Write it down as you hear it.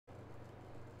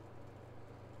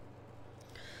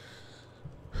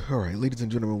Alright, ladies and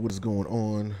gentlemen, what is going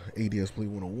on? ADS Play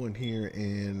 101 here,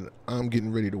 and I'm getting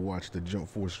ready to watch the Jump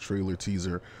Force trailer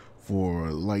teaser for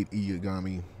um, Light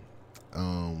Yagami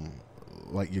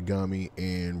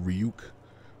and Ryuk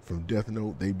from Death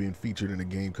Note. They've been featured in a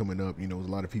game coming up. You know, a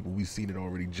lot of people, we've seen it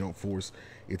already, Jump Force.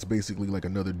 It's basically like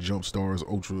another Jump Stars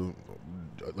Ultra,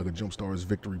 like a Jump Stars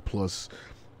Victory Plus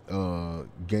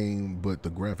game, but the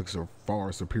graphics are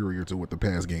far superior to what the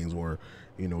past games were.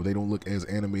 You know, they don't look as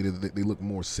animated, they look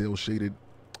more cell shaded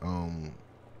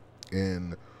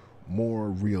and more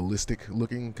realistic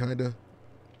looking, kind of,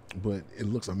 but it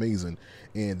looks amazing.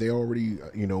 And they already,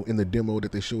 you know, in the demo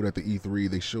that they showed at the E3,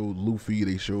 they showed Luffy,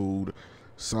 they showed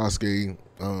Sasuke,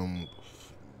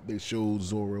 they showed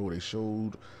Zoro, they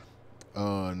showed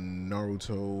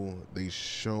Naruto, they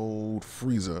showed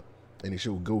Frieza, and they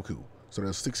showed Goku. So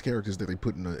there's 6 characters that they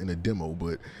put in a demo,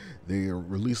 but they are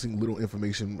releasing little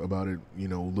information about it, you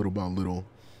know, little by little.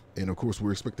 And of course,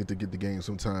 we're expected to get the game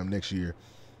sometime next year.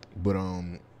 But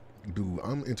dude,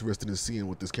 I'm interested in seeing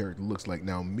what this character looks like.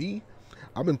 Now,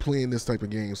 I've been playing this type of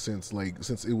game since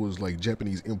it was like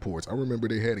Japanese imports. I remember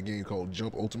they had a game called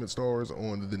Jump Ultimate Stars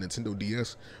on the Nintendo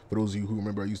DS. For those of you who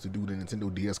remember, I used to do the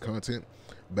Nintendo DS content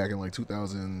back in like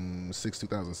 2006,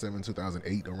 2007,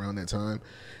 2008, around that time.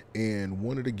 And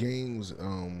one of the games,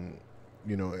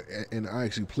 you know, and I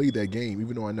actually played that game,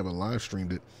 even though I never live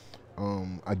streamed it.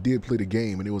 I did play the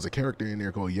game, and there was a character in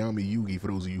there called Yagami Ryuk. For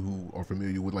those of you who are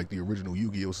familiar with like the original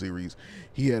Yu-Gi-Oh series,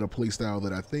 he had a play style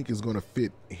that I think is going to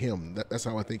fit him. That's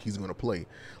how I think he's going to play.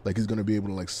 Like, he's going to be able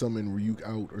to like summon Ryuk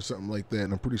out or something like that.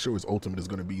 And I'm pretty sure his ultimate is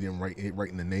going to be them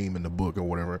writing the name in the book or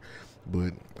whatever.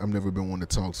 But I've never been one to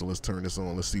talk, so let's turn this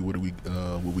on. Let's see what we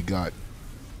got.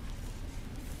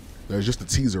 There's just a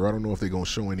teaser. I don't know if they're going to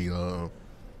show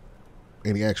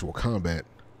any actual combat.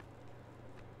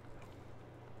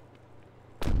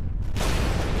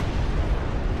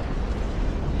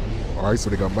 Alright,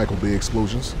 so they got Michael Bay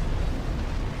explosions.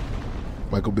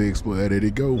 Michael Bay explosion. There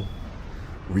they go.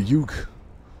 Ryuk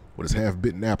with his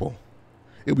half-bitten apple.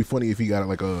 It'd be funny if he got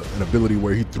like an ability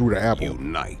where he threw the apple.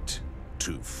 Unite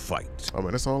to fight. Oh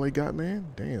man, that's all they got, man.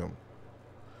 Damn.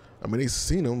 I mean, they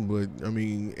seen him, but I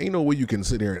mean, ain't no way you can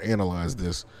sit here and analyze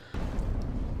this.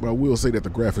 But I will say that the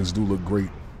graphics do look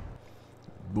great.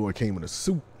 Boy came in a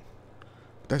suit.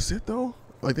 That's it though.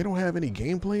 Like, they don't have any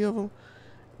gameplay of him.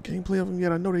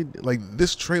 Yet. I know they, like,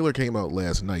 this trailer came out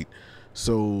last night,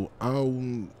 so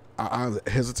I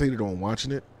hesitated on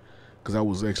watching it because I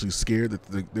was actually scared that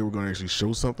they were going to actually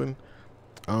show something.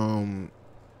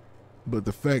 But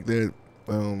the fact that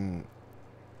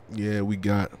yeah, we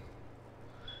got,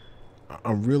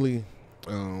 I'm really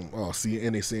oh, see,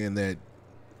 and they saying that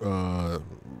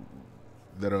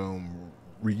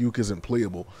Ryuk isn't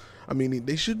playable. I mean,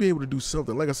 they should be able to do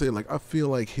something. Like I said, like, I feel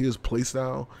like his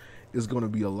playstyle is going to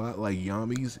be a lot like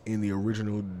Yami's in the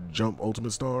original Jump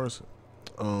Ultimate Stars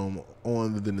on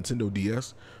the Nintendo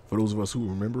DS. For those of us who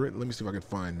remember it, let me see if I can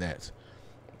find that,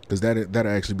 because that'd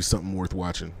actually be something worth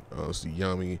watching. So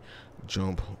Yami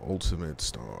Jump Ultimate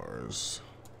Stars.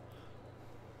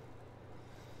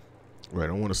 Right,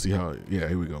 I want to see how. Yeah,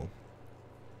 here we go.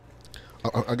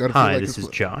 I gotta Hi, feel like this is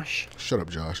Josh. Shut up,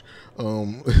 Josh.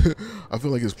 I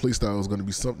feel like his playstyle is going to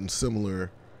be something similar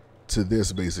to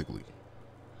this, basically.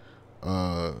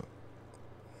 Okay,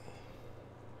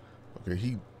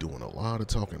 he doing a lot of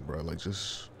talking, bro. Like,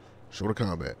 just show the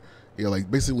combat. Yeah, like,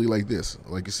 basically like this.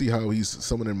 Like, you see how he's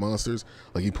summoning monsters?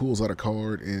 Like, he pulls out a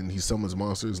card and he summons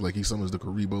monsters. Like, he summons the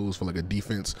Karibos for like a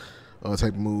defense type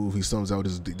of move. He summons out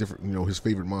his different, you know, his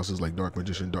favorite monsters like Dark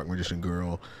Magician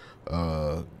Girl,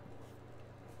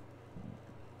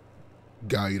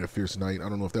 Gaia the Fierce Knight. I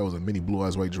don't know if that was a mini Blue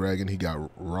Eyes White Dragon. He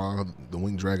got Ra, the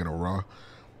Winged Dragon of Ra,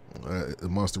 the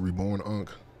Monster Reborn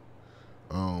Ankh.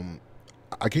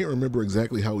 I can't remember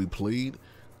exactly how he played,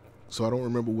 so I don't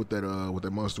remember what that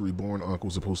Monster Reborn Ankh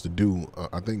was supposed to do.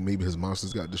 I think maybe his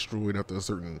monsters got destroyed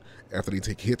after they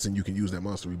take hits, and you can use that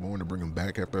Monster Reborn to bring them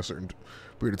back after a certain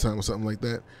period of time or something like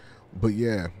that. But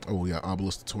yeah, oh yeah,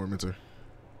 Obelisk the Tormentor.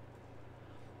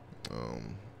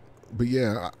 But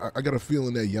yeah, I got a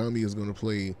feeling that Yami is going to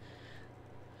play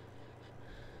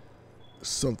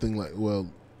something like,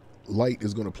 well, Light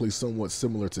is going to play somewhat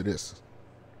similar to this.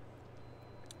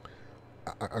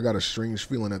 I got a strange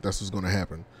feeling that that's what's going to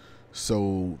happen.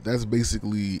 So that's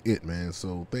basically it, man.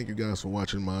 So thank you guys for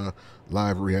watching my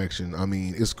live reaction. I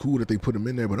mean, it's cool that they put him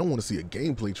in there, but I want to see a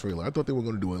gameplay trailer. I thought they were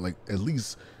going to do it, like, at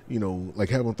least, you know, like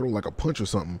have him throw like a punch or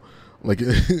something. Like,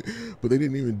 but they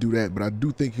didn't even do that. But I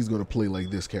do think he's going to play like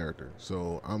this character.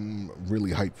 So I'm really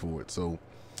hyped for it. So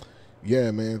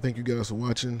yeah, man, thank you guys for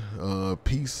watching.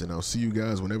 Peace, and I'll see you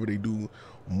guys whenever they do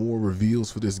more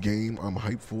reveals for this game. I'm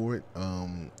hyped for it.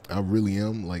 I really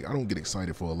am. Like, I don't get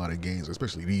excited for a lot of games,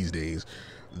 especially these days.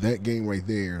 That game right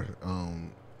there,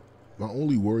 my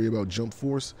only worry about Jump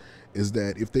Force is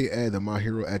that if they add the My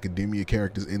Hero Academia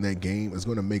characters in that game, it's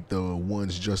going to make the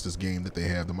One's Justice game that they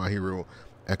have, the My Hero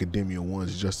Academia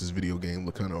One's Justice video game,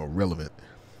 look kind of irrelevant.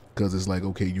 Because it's like,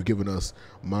 okay, you're giving us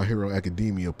My Hero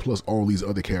Academia plus all these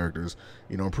other characters.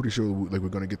 You know, I'm pretty sure like we're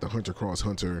going to get the Hunter x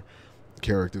Hunter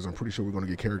characters. I'm pretty sure we're going to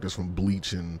get characters from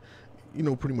Bleach and, you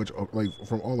know, pretty much like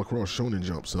from all across Shonen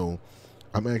Jump. So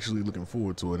I'm actually looking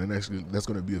forward to it. And actually, that's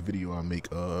going to be a video I make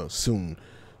soon.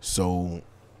 So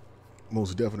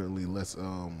most definitely, let's you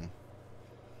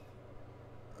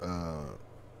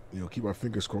know, keep our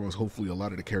fingers crossed. Hopefully, a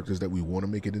lot of the characters that we want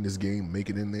to make it in this game make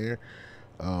it in there.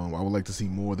 I would like to see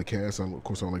more of the cast. Of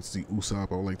course, I would like to see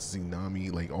Usopp. I would like to see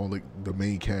Nami, like all the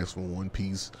main cast from One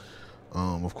Piece.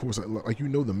 Of course, like, you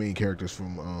know, the main characters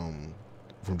from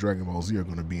Dragon Ball Z are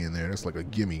going to be in there. That's like a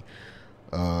gimme.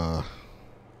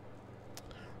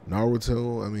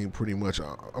 Naruto, I mean, pretty much.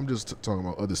 I'm just talking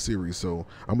about other series, so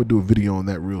I'm gonna do a video on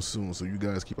that real soon. So you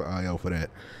guys keep an eye out for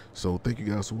that. So thank you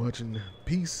guys for watching.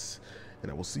 Peace, and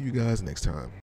I will see you guys next time.